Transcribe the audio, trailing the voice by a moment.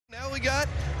got?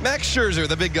 Max Scherzer,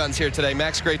 the big guns here today.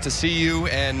 Max, great to see you.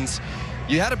 And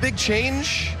you had a big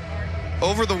change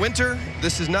over the winter.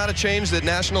 This is not a change that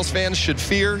Nationals fans should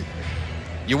fear.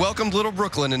 You welcomed little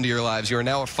Brooklyn into your lives. You are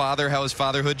now a father. How is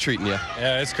fatherhood treating you?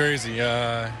 Yeah, it's crazy.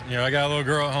 I got a little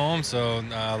girl at home, so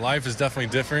life is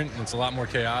definitely different. It's a lot more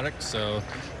chaotic. So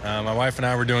my wife and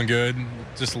I were doing good,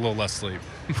 just a little less sleep.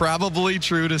 Probably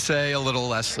true to say a little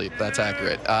less sleep. That's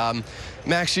accurate.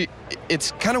 Max,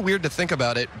 it's kind of weird to think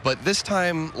about it, but this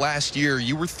time last year,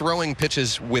 you were throwing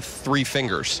pitches with 3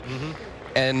 fingers. Mm-hmm.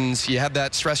 And you had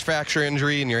that stress fracture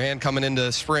injury in your hand coming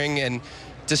into spring. And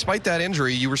despite that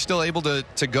injury, you were still able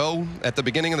to go at the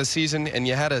beginning of the season, and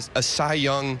you had a Cy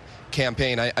Young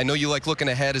campaign. I know you like looking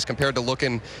ahead as compared to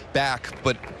looking back,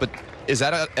 but is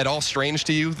that at all strange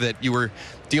to you that you were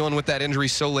dealing with that injury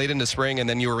so late into spring and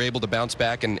then you were able to bounce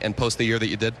back and post the year that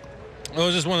you did? Well, it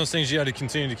was just one of those things you had to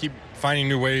continue to keep finding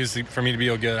new ways for me to be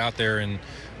able to get out there and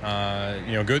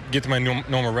get to my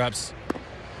normal reps.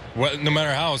 No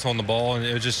matter how I was holding the ball, and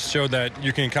it just showed that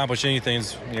you can accomplish anything,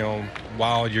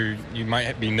 while you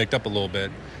might be nicked up a little bit.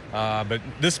 But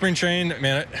this spring train,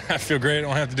 man, I feel great. I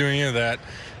don't have to do any of that.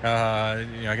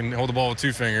 I can hold the ball with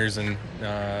 2 fingers and,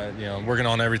 working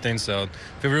on everything. So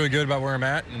I feel really good about where I'm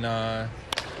at. And,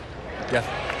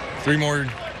 3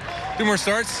 more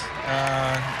starts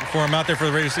before I'm out there for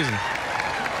the regular season.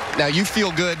 Now, you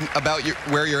feel good about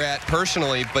where you're at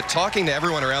personally, but talking to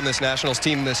everyone around this Nationals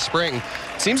team this spring,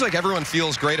 it seems like everyone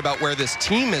feels great about where this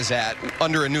team is at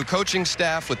under a new coaching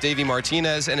staff with Davey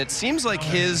Martinez, and it seems like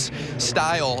his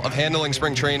style of handling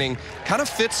spring training kind of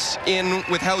fits in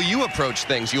with how you approach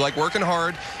things. You like working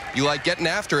hard, you like getting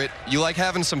after it, you like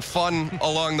having some fun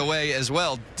along the way as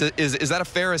well. Is that a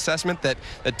fair assessment that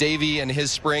Davey and his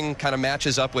spring kind of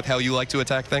matches up with how you like to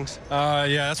attack things?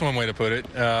 Yeah, that's one way to put it.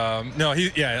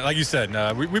 Like you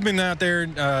said, we've been out there,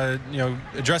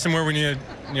 addressing where we need,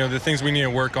 the things we need to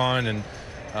work on, and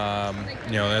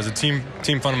as a team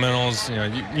fundamentals,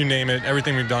 you name it,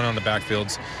 everything we've done on the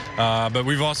backfields. But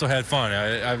we've also had fun.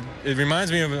 It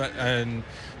reminds me of in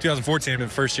 2014, the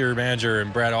first-year manager,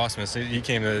 and Brad Osmus. He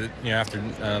came to after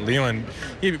Leland.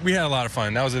 We had a lot of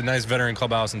fun. That was a nice veteran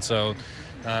clubhouse, and so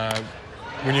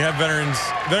when you have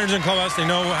veterans in clubhouse, they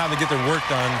know how to get their work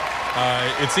done.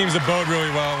 It seems to bode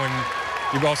really well when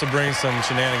you also bring some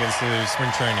shenanigans to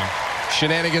spring training.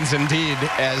 Shenanigans indeed,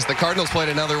 as the Cardinals played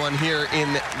another one here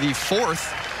in the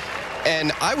 4th.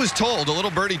 And I was told, a little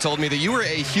birdie told me, that you were a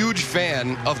huge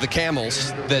fan of the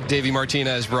camels that Davey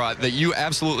Martinez brought, that you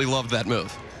absolutely loved that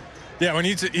move. Yeah, when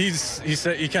he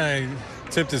said, he kind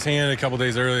of tipped his hand a couple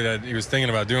days earlier that he was thinking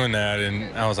about doing that,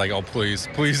 and I was like, oh, please,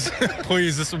 please,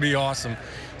 please, this would be awesome.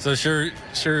 So sure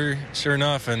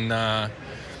enough, and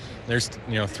there's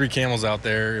 3 camels out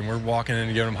there, and we're walking in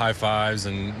to give them high fives,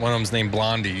 and one of them's named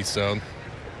Blondie, so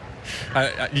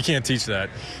you can't teach that.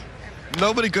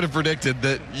 Nobody could have predicted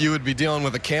that you would be dealing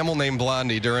with a camel named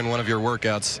Blondie during one of your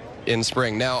workouts in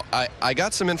spring. Now, I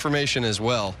got some information as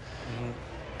well.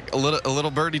 Mm-hmm. A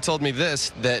little birdie told me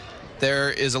this, that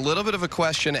there is a little bit of a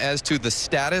question as to the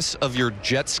status of your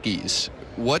jet skis.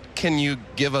 What can you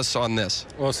give us on this?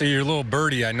 Well, see, your little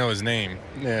birdie, I know his name.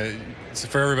 So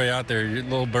for everybody out there, your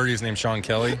little birdie is named Sean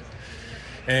Kelly.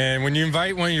 And when you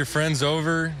invite one of your friends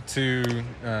over to,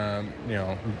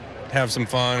 have some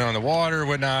fun on the water or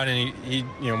whatnot, and he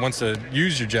wants to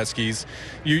use your jet skis,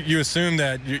 you assume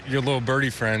that your little birdie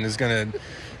friend is going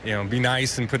to, be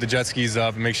nice and put the jet skis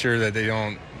up and make sure that they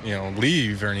don't,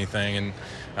 leave or anything.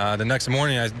 And the next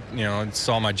morning, I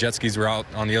saw my jet skis were out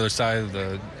on the other side of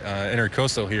the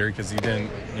intercoastal here because he didn't,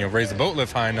 raise the boat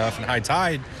lift high enough. And high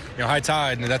tide,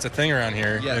 and that's a thing around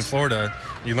here in Florida.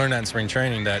 You learn that in spring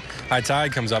training, that high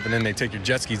tide comes up and then they take your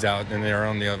jet skis out and they're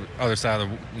on the other side of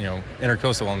the,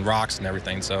 intercoastal on rocks and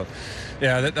everything. So,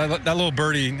 yeah, that little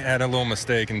birdie had a little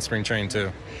mistake in spring training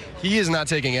too. He is not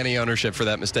taking any ownership for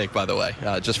that mistake, by the way,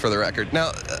 just for the record.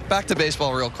 Now, back to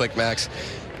baseball real quick, Max.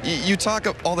 You talk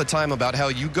all the time about how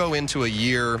you go into a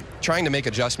year trying to make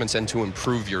adjustments and to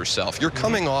improve yourself. You're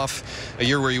coming off a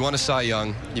year where you won a Cy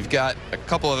Young. You've got a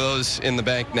couple of those in the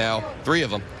bank now, 3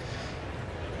 of them.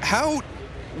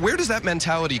 Where does that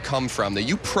mentality come from, that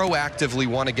you proactively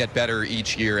want to get better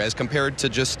each year as compared to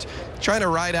just trying to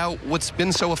ride out what's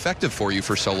been so effective for you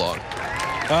for so long?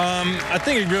 I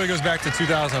think it really goes back to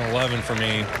 2011 for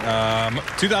me.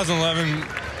 2011...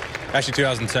 Actually,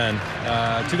 2010.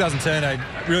 2010,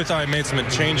 I really thought I made some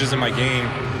changes in my game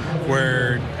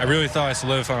where I really thought I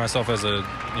solidified myself as a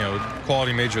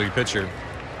quality major league pitcher.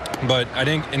 But I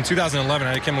didn't. In 2011,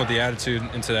 I came with the attitude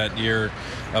into that year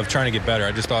of trying to get better.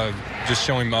 I just thought of just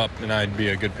showing up and I'd be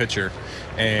a good pitcher.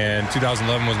 And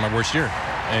 2011 was my worst year.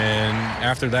 And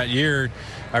after that year,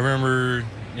 I remember,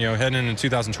 heading into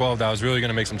 2012, that I was really going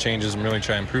to make some changes and really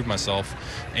try to improve myself.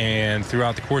 And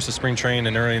throughout the course of spring training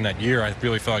and early in that year, I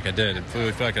really felt like I did. I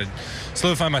really felt like I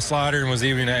solidified my slider and was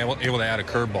even able to add a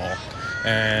curveball.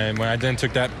 And when I then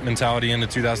took that mentality into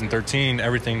 2013,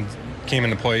 everything came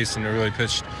into place and I really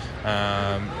pitched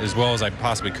as well as I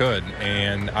possibly could.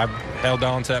 And I've held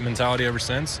on to that mentality ever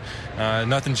since.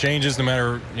 Nothing changes no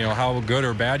matter how good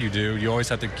or bad you do. You always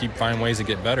have to keep finding ways to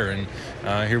get better. And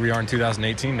here we are in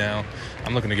 2018 now.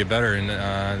 I'm looking to get better, and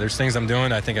there's things I'm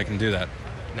doing. I think I can do that.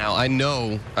 Now, I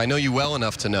know you well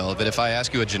enough to know that if I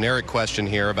ask you a generic question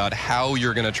here about how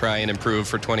you're going to try and improve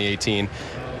for 2018,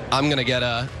 I'm going to get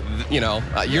a,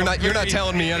 you're not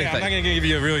telling me anything. Yeah, I'm not going to give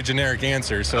you a really generic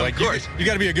answer. So, you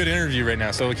got to be a good interview right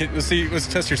now. So, let's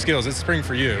test your skills. It's spring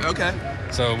for you. Okay.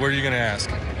 So, what are you going to ask?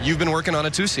 You've been working on a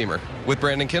two-seamer with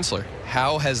Brandon Kinsler.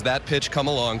 How has that pitch come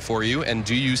along for you, and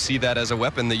do you see that as a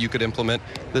weapon that you could implement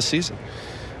this season?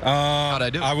 How'd I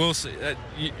do? I will say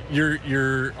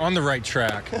you're on the right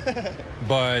track,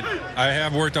 but I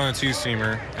have worked on a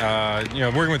two-seamer.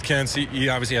 Working with Kent, he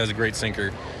obviously has a great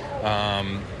sinker.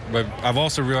 But I've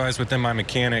also realized within my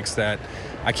mechanics that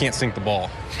I can't sink the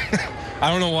ball. I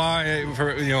don't know why.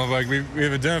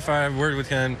 We've identified. I've worked with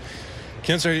Ken.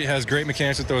 Kinsler has great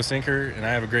mechanics to throw a sinker, and I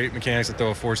have a great mechanics to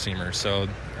throw a four-seamer. So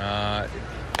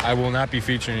I will not be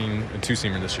featuring a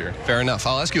two-seamer this year. Fair enough.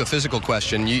 I'll ask you a physical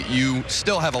question. You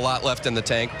still have a lot left in the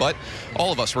tank, but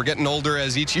all of us, we're getting older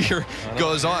as each year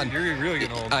goes on. You're really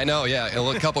getting old. I know, yeah.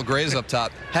 A couple grays up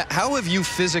top. How have you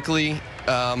physically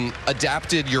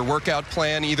adapted your workout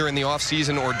plan either in the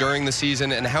off-season or during the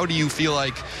season, and how do you feel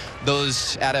like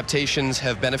those adaptations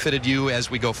have benefited you as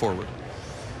we go forward?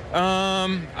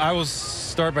 I will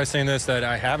start by saying this, that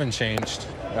I haven't changed.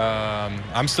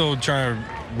 I'm still trying to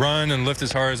run and lift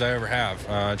as hard as I ever have.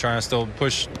 Trying to still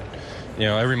push,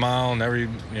 every mile and every,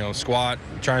 squat,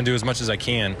 trying to do as much as I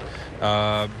can.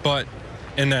 But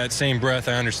in that same breath,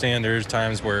 I understand there's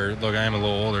times where, look, I am a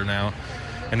little older now.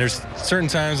 And there's certain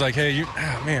times like, hey, your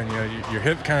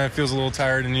hip kind of feels a little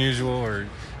tired than usual, or,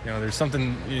 there's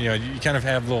something, you kind of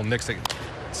have little nicks that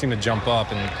seem to jump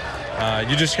up, and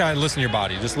you just kind of listen to your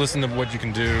body. Just listen to what you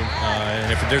can do.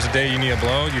 And if there's a day you need a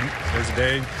blow, there's a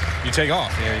day you take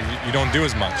off. You don't do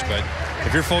as much. But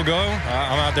if you're full go,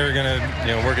 I'm out there going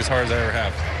to work as hard as I ever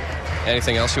have.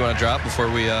 Anything else you want to drop before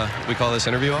we call this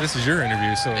interview off? This is your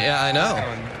interview, so yeah, I know.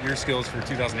 On your skills for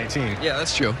 2018. Yeah,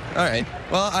 that's true. All right.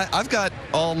 Well, I've got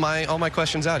all my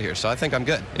questions out here, so I think I'm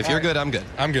good. If you're good, I'm good.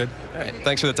 I'm good. All right.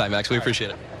 Thanks for the time, Max. We appreciate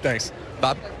it. Thanks.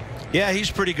 Bob? Yeah, he's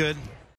pretty good.